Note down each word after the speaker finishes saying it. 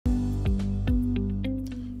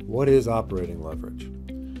What is operating leverage?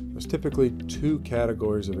 There's typically two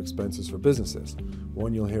categories of expenses for businesses.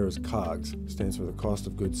 One you'll hear is COGS, stands for the cost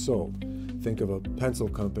of goods sold. Think of a pencil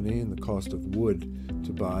company and the cost of wood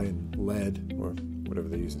to buy and lead, or whatever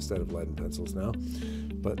they use instead of lead in pencils now.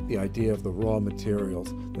 But the idea of the raw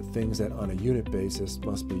materials, the things that on a unit basis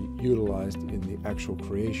must be utilized in the actual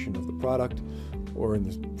creation of the product or in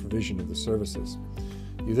the provision of the services.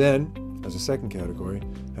 You then, as a second category,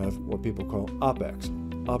 have what people call OPEX,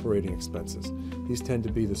 operating expenses. These tend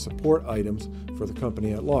to be the support items for the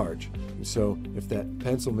company at large. And so if that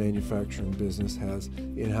pencil manufacturing business has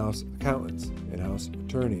in-house accountants, in-house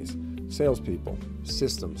attorneys, salespeople,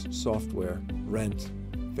 systems, software, rent,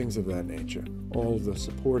 things of that nature, all of the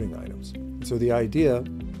supporting items. And so the idea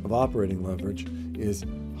of operating leverage is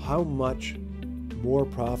how much more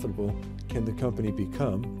profitable can the company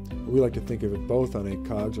become. We like to think of it both on a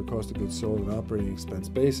COGS or cost of goods sold and operating expense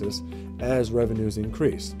basis as revenues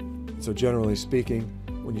increase. So generally speaking,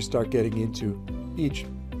 when you start getting into each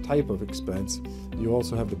type of expense, you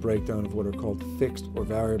also have the breakdown of what are called fixed or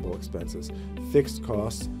variable expenses. Fixed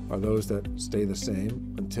costs are those that stay the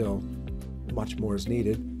same until much more is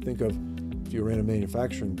needed. Think of, if you ran a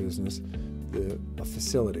manufacturing business, a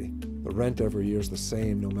facility. The rent every year is the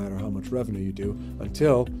same no matter how much revenue you do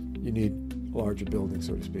until you need a larger building,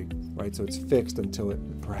 so to speak, right? So it's fixed until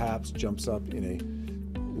it perhaps jumps up in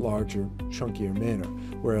a larger, chunkier manner.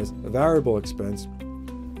 Whereas a variable expense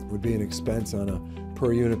would be an expense on a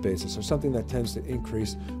per unit basis, or something that tends to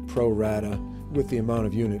increase pro rata with the amount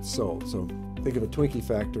of units sold. So think of a Twinkie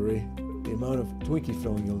factory. The amount of Twinkie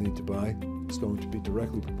filling you'll need to buy is going to be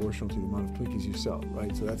directly proportional to the amount of Twinkies you sell,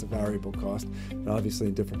 right? So that's a variable cost. And obviously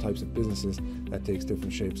in different types of businesses, that takes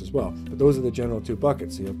different shapes as well. But those are the general two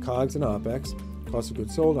buckets. So you have COGS and OPEX, cost of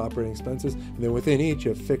goods sold, operating expenses, and then within each you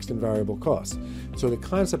have fixed and variable costs. So the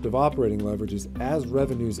concept of operating leverage is as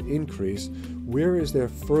revenues increase, where is there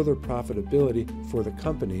further profitability for the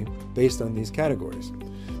company based on these categories?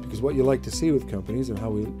 Because what you like to see with companies and how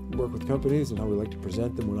we work with companies and how we like to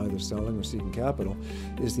present them when either selling or seeking capital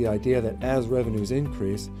is the idea that as revenues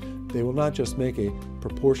increase, they will not just make a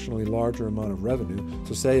proportionally larger amount of revenue.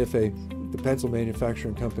 So say if the pencil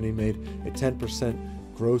manufacturing company made a 10%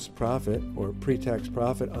 gross profit or pre-tax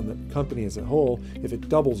profit on the company as a whole, if it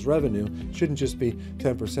doubles revenue, it shouldn't just be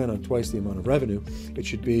 10% on twice the amount of revenue. It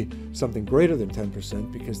should be something greater than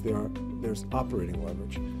 10% because there's operating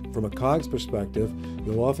leverage. From a COGS perspective,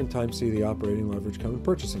 you'll oftentimes see the operating leverage come in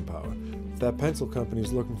purchasing power. If that pencil company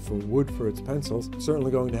is looking for wood for its pencils, it's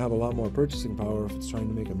certainly going to have a lot more purchasing power if it's trying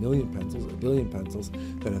to make 1 million pencils, 1 billion pencils,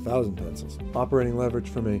 than 1,000 pencils. Operating leverage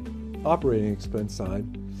from an operating expense side,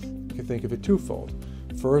 you can think of it twofold.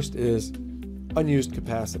 First is unused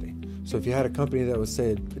capacity. So if you had a company that was,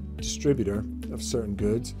 say, a distributor of certain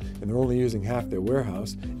goods and they're only using half their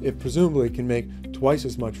warehouse, it presumably can make twice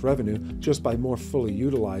as much revenue just by more fully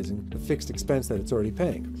utilizing the fixed expense that it's already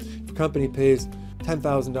paying. If a company pays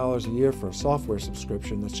 $10,000 a year for a software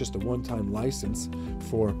subscription that's just a one-time license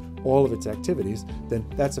for all of its activities, then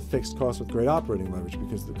that's a fixed cost with great operating leverage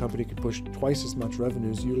because the company can push twice as much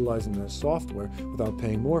revenues utilizing that software without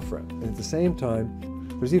paying more for it. And at the same time,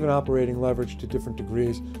 there's even operating leverage to different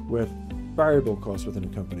degrees with variable costs within a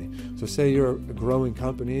company. So say you're a growing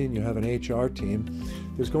company and you have an HR team,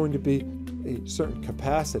 there's going to be a certain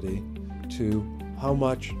capacity to how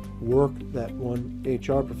much work that one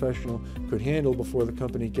HR professional could handle before the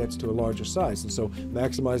company gets to a larger size. And so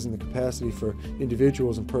maximizing the capacity for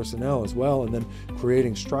individuals and personnel as well, and then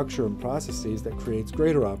creating structure and processes that creates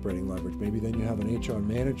greater operating leverage. Maybe then you have an HR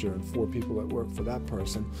manager and 4 people that work for that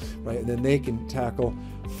person, right? And then they can tackle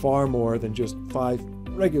far more than just 5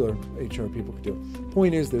 regular HR people could do.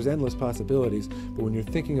 Point is, there's endless possibilities, but when you're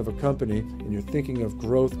thinking of a company and you're thinking of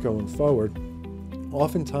growth going forward,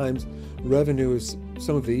 oftentimes revenue is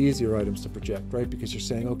some of the easier items to project, right? Because you're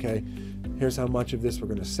saying, okay, here's how much of this we're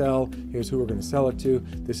going to sell, here's who we're going to sell it to,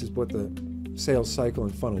 this is what the sales cycle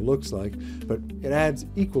and funnel looks like, but it adds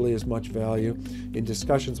equally as much value in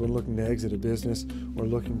discussions when looking to exit a business or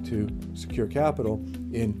looking to secure capital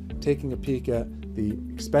in taking a peek at the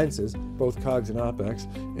expenses, both COGS and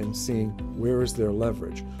OPEX, and seeing where is their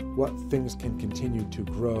leverage, what things can continue to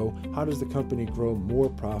grow, how does the company grow more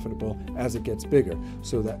profitable as it gets bigger,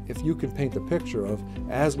 so that if you can paint the picture of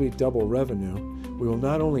as we double revenue, we will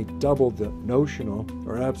not only double the notional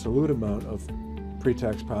or absolute amount of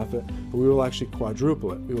pre-tax profit, but we will actually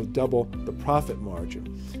quadruple it. We will double the profit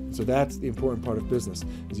margin. So that's the important part of business,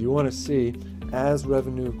 is you want to see as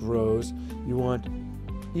revenue grows, you want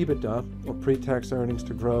EBITDA or pre-tax earnings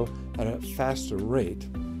to grow at a faster rate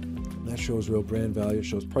And that shows real brand value, it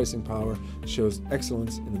shows pricing power, it shows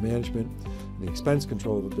excellence in the management, and the expense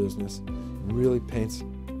control of a business, and really paints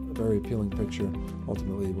a very appealing picture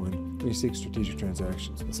ultimately when you seek strategic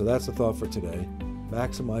transactions. And so that's the thought for today.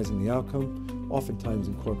 Maximizing the outcome oftentimes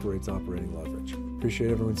incorporates operating leverage. Appreciate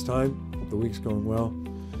everyone's time. Hope the week's going well.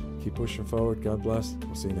 Keep pushing forward. God bless.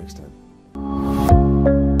 We'll see you next time.